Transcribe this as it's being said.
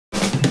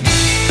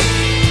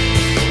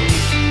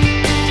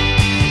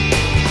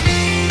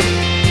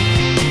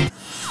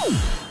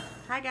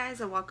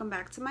guys, and welcome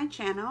back to my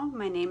channel.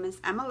 My name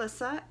is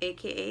Emelissa,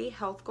 aka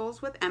Health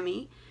Goals with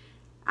Emmy.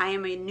 I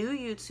am a new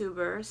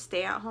YouTuber,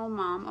 stay-at-home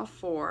mom of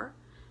 4.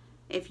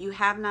 If you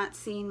have not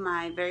seen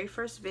my very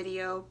first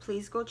video,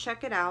 please go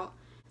check it out.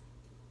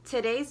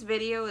 Today's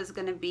video is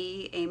going to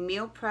be a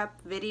meal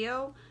prep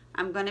video.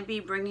 I'm going to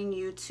be bringing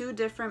you 2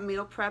 different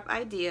meal prep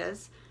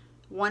ideas.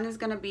 One is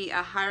going to be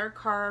a higher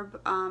carb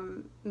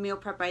meal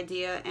prep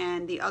idea,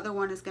 and the other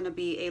one is going to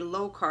be a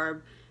low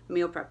carb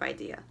meal prep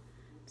idea.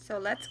 So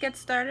let's get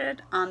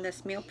started on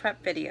this meal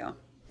prep video.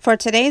 For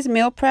today's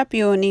meal prep,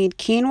 you will need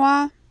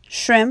quinoa,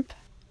 shrimp,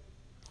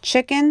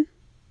 chicken,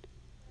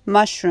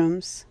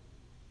 mushrooms,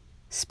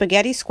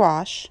 spaghetti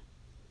squash,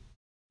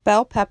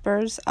 bell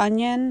peppers,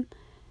 onion,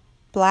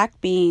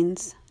 black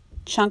beans,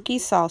 chunky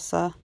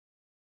salsa,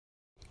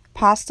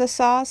 pasta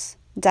sauce,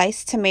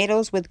 diced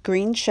tomatoes with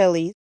green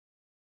chilies,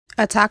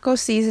 a taco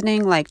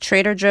seasoning like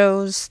Trader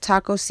Joe's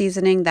taco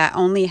seasoning that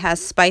only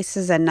has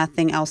spices and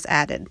nothing else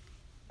added.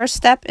 First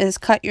step is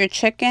cut your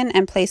chicken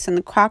and place in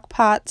the crock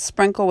pot.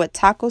 Sprinkle with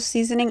taco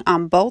seasoning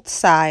on both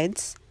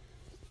sides.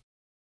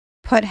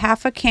 Put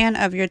half a can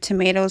of your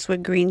tomatoes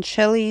with green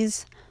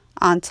chilies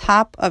on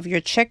top of your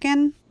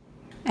chicken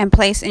and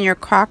place in your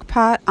crock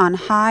pot on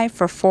high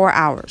for 4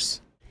 hours.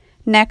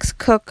 Next,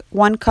 cook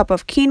 1 cup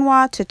of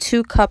quinoa to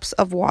 2 cups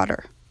of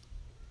water.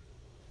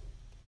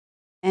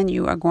 And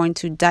you are going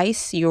to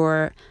dice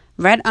your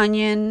red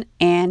onion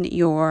and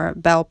your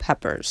bell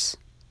peppers.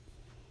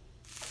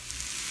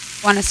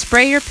 Want to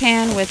spray your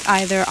pan with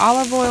either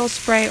olive oil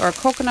spray or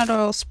coconut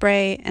oil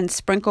spray and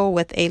sprinkle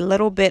with a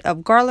little bit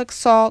of garlic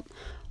salt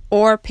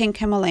or pink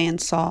Himalayan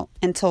salt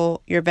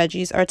until your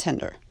veggies are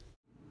tender.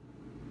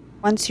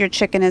 Once your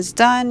chicken is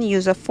done,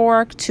 use a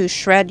fork to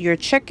shred your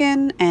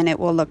chicken and it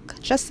will look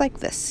just like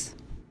this.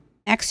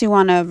 Next, you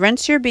want to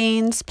rinse your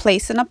beans,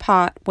 place in a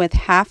pot with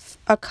half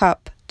a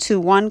cup to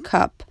 1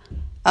 cup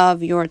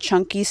of your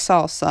chunky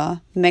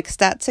salsa. Mix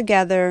that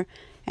together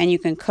and you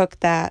can cook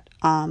that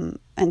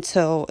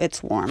until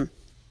it's warm.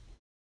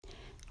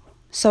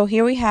 So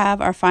here we have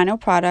our final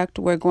product.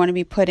 We're going to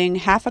be putting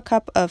half a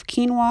cup of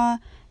quinoa,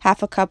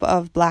 half a cup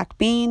of black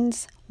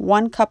beans,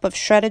 1 cup of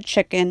shredded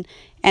chicken,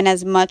 and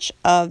as much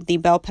of the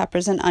bell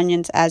peppers and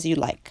onions as you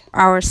like.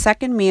 Our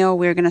second meal,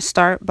 we're going to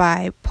start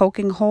by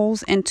poking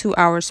holes into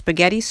our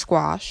spaghetti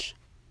squash.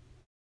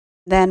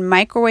 Then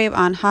microwave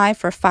on high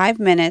for 5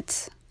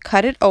 minutes,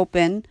 cut it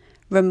open,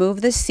 remove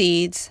the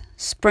seeds,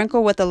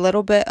 sprinkle with a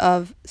little bit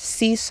of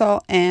sea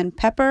salt and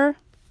pepper,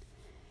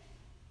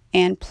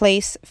 and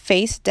place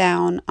face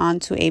down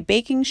onto a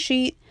baking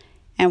sheet.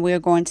 And we're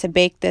going to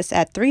bake this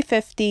at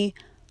 350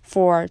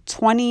 for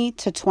 20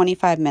 to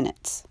 25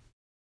 minutes.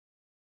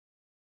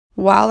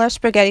 While our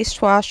spaghetti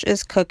squash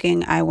is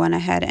cooking, I went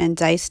ahead and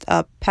diced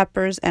up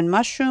peppers and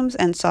mushrooms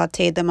and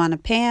sauteed them on a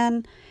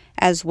pan,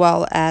 as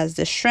well as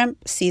the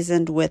shrimp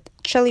seasoned with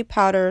chili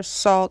powder,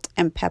 salt,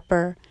 and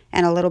pepper,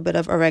 and a little bit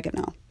of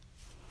oregano.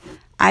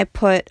 I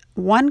put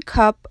 1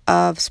 cup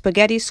of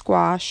spaghetti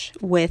squash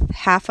with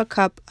half a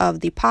cup of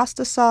the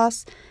pasta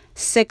sauce,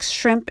 6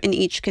 shrimp in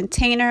each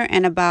container,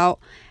 and about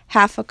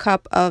half a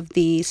cup of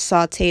the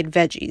sauteed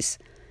veggies.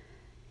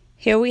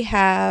 Here we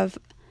have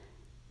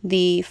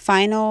the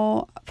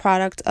final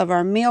product of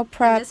our meal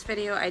prep. In this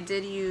video, I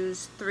did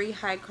use 3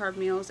 high carb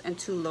meals and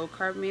 2 low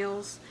carb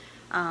meals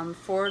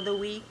for the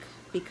week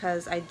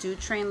because I do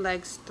train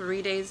legs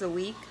 3 days a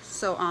week.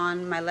 So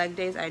on my leg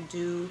days, I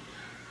do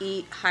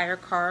eat higher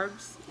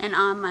carbs, and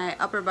on my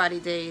upper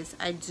body days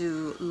I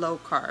do low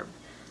carb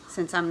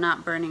since I'm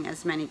not burning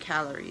as many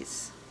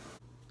calories.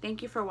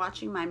 Thank you for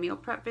watching my meal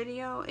prep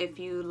video. If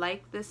you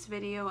like this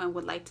video and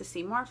would like to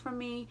see more from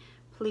me,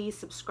 please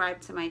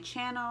subscribe to my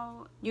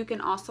channel. You can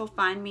also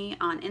find me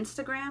on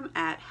Instagram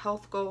at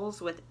Health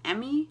Goals with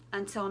Emmy.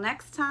 Until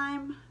next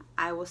time,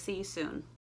 I will see you soon.